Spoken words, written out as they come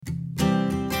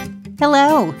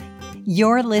Hello!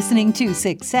 You're listening to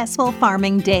Successful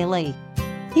Farming Daily.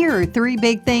 Here are 3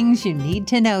 big things you need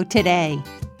to know today.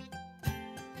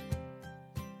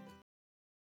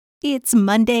 It's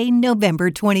Monday,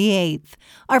 November 28th.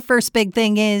 Our first big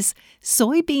thing is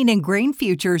soybean and grain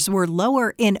futures were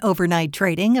lower in overnight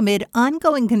trading amid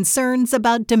ongoing concerns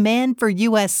about demand for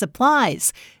U.S.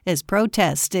 supplies as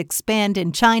protests expand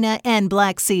in China and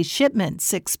Black Sea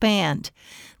shipments expand.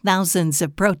 Thousands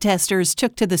of protesters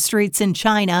took to the streets in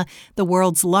China, the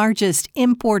world's largest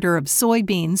importer of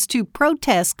soybeans, to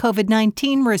protest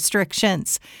COVID-19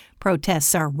 restrictions.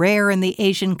 Protests are rare in the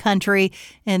Asian country,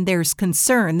 and there's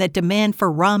concern that demand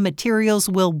for raw materials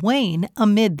will wane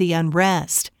amid the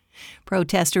unrest.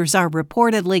 Protesters are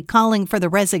reportedly calling for the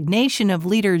resignation of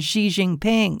leader Xi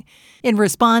Jinping. In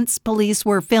response, police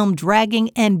were filmed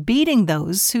dragging and beating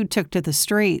those who took to the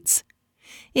streets.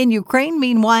 In Ukraine,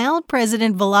 meanwhile,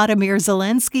 President Volodymyr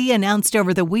Zelensky announced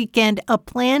over the weekend a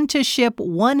plan to ship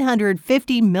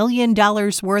 $150 million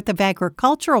worth of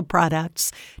agricultural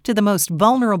products to the most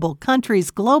vulnerable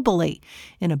countries globally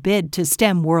in a bid to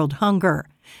stem world hunger.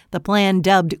 The plan,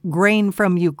 dubbed Grain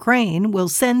from Ukraine, will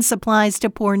send supplies to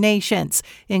poor nations,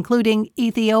 including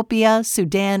Ethiopia,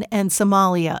 Sudan, and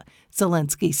Somalia,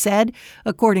 Zelensky said,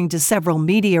 according to several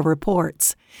media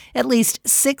reports. At least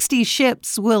 60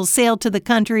 ships will sail to the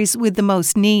countries with the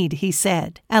most need, he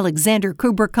said. Alexander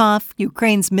Kubrikov,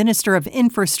 Ukraine's Minister of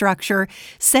Infrastructure,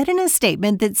 said in a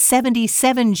statement that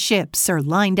 77 ships are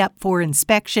lined up for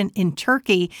inspection in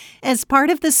Turkey as part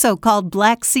of the so-called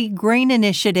Black Sea Grain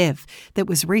Initiative that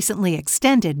was recently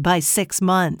extended by 6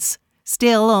 months.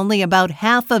 Still, only about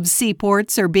half of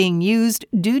seaports are being used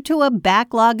due to a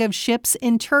backlog of ships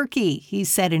in Turkey, he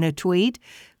said in a tweet.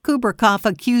 Kubrikov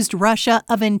accused Russia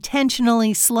of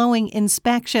intentionally slowing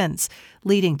inspections,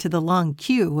 leading to the long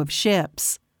queue of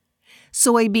ships.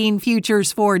 Soybean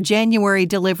futures for January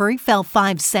delivery fell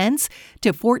 5 cents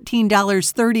to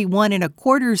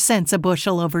 $14.3125 a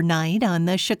bushel overnight on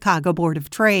the Chicago Board of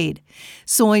Trade.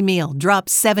 Soy meal dropped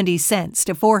 70 cents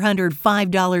to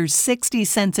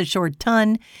 $405.60 a short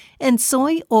ton, and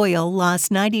soy oil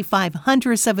lost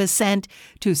 0.95 of a cent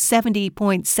to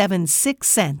 70.76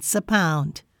 cents a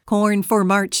pound. Corn for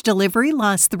March delivery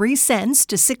lost 3 cents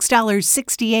to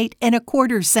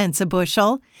 $6.6825 a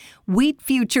bushel. Wheat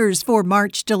futures for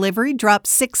March delivery dropped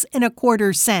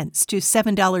 6.25 cents to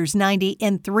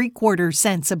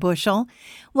 $7.9075 a bushel,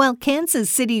 while Kansas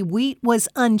City wheat was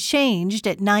unchanged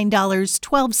at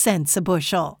 $9.12 a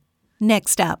bushel.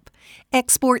 Next up,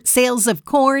 export sales of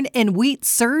corn and wheat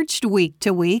surged week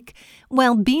to week,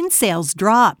 while bean sales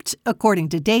dropped, according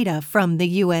to data from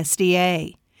the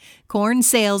USDA. Corn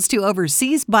sales to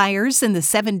overseas buyers in the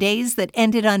 7 days that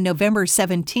ended on November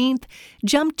 17th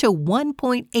jumped to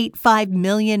 1.85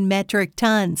 million metric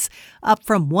tons, up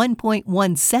from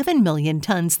 1.17 million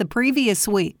tons the previous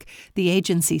week, the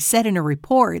agency said in a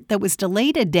report that was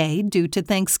delayed a day due to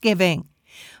Thanksgiving.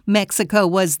 Mexico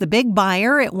was the big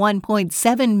buyer at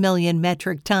 1.7 million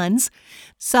metric tons.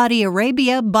 Saudi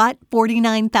Arabia bought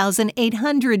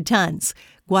 49,800 tons.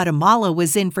 Guatemala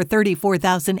was in for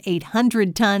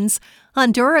 34,800 tons.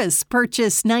 Honduras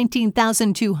purchased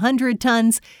 19,200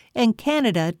 tons, and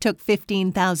Canada took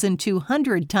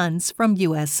 15,200 tons from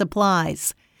U.S.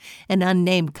 supplies. An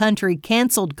unnamed country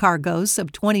canceled cargoes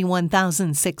of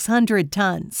 21,600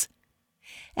 tons.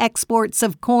 Exports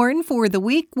of corn for the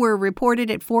week were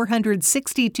reported at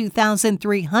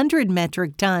 462,300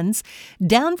 metric tons,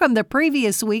 down from the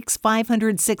previous week's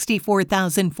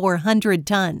 564,400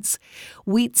 tons.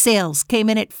 Wheat sales came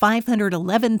in at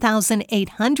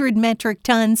 511,800 metric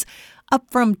tons,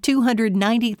 up from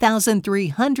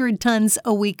 290,300 tons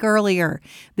a week earlier,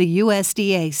 the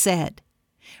USDA said.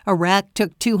 Iraq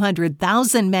took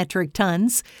 200,000 metric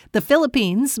tons. The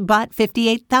Philippines bought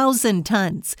 58,000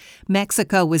 tons.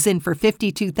 Mexico was in for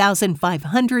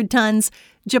 52,500 tons.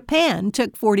 Japan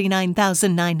took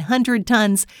 49,900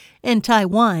 tons. And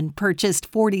Taiwan purchased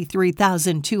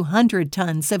 43,200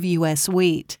 tons of U.S.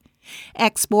 wheat.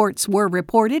 Exports were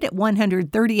reported at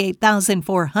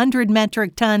 138,400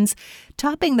 metric tons,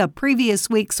 topping the previous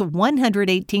week's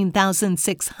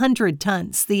 118,600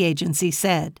 tons, the agency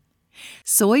said.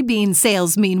 Soybean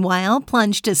sales, meanwhile,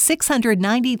 plunged to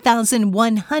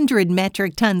 690,100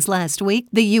 metric tons last week,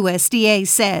 the USDA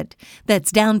said.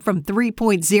 That's down from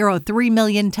 3.03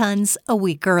 million tons a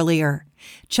week earlier.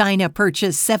 China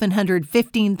purchased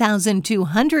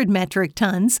 715,200 metric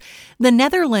tons. The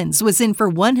Netherlands was in for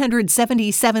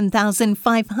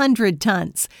 177,500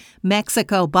 tons.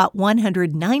 Mexico bought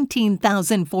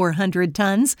 119,400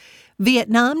 tons.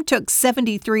 Vietnam took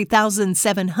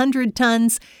 73,700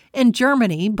 tons, and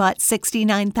Germany bought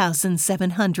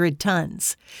 69,700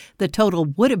 tons. The total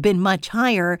would have been much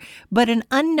higher, but an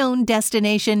unknown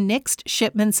destination nixed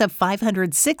shipments of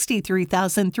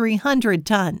 563,300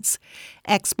 tons.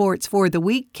 Exports for the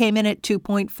week came in at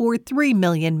 2.43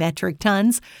 million metric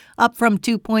tons, up from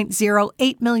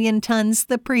 2.08 million tons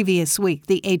the previous week,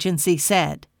 the agency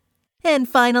said. And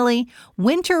finally,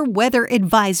 winter weather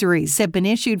advisories have been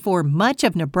issued for much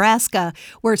of Nebraska,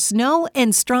 where snow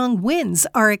and strong winds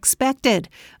are expected,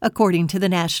 according to the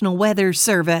National Weather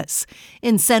Service.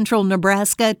 In central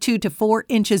Nebraska, 2 to 4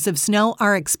 inches of snow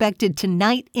are expected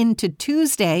tonight into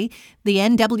Tuesday, the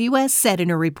NWS said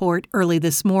in a report early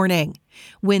this morning.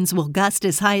 Winds will gust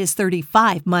as high as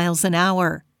 35 miles an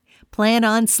hour. Plan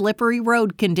on slippery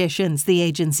road conditions, the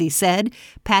agency said.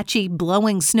 Patchy,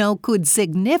 blowing snow could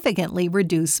significantly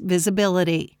reduce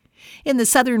visibility. In the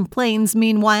southern plains,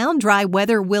 meanwhile, dry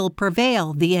weather will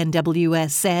prevail, the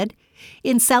NWS said.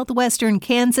 In southwestern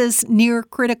Kansas,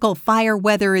 near-critical fire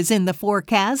weather is in the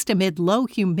forecast amid low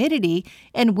humidity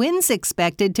and winds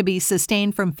expected to be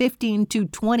sustained from 15 to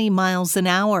 20 miles an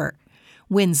hour.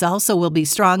 Winds also will be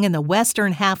strong in the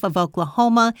western half of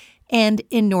Oklahoma and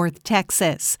in North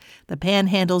Texas. The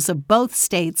panhandles of both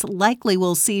states likely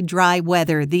will see dry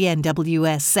weather, the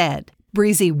NWS said.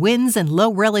 Breezy winds and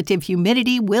low relative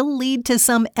humidity will lead to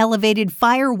some elevated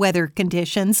fire weather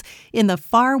conditions in the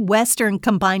far western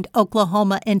combined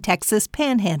Oklahoma and Texas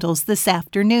panhandles this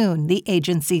afternoon, the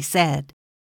agency said.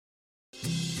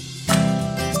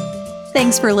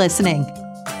 Thanks for listening.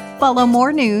 Follow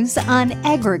more news on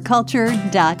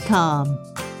agriculture.com.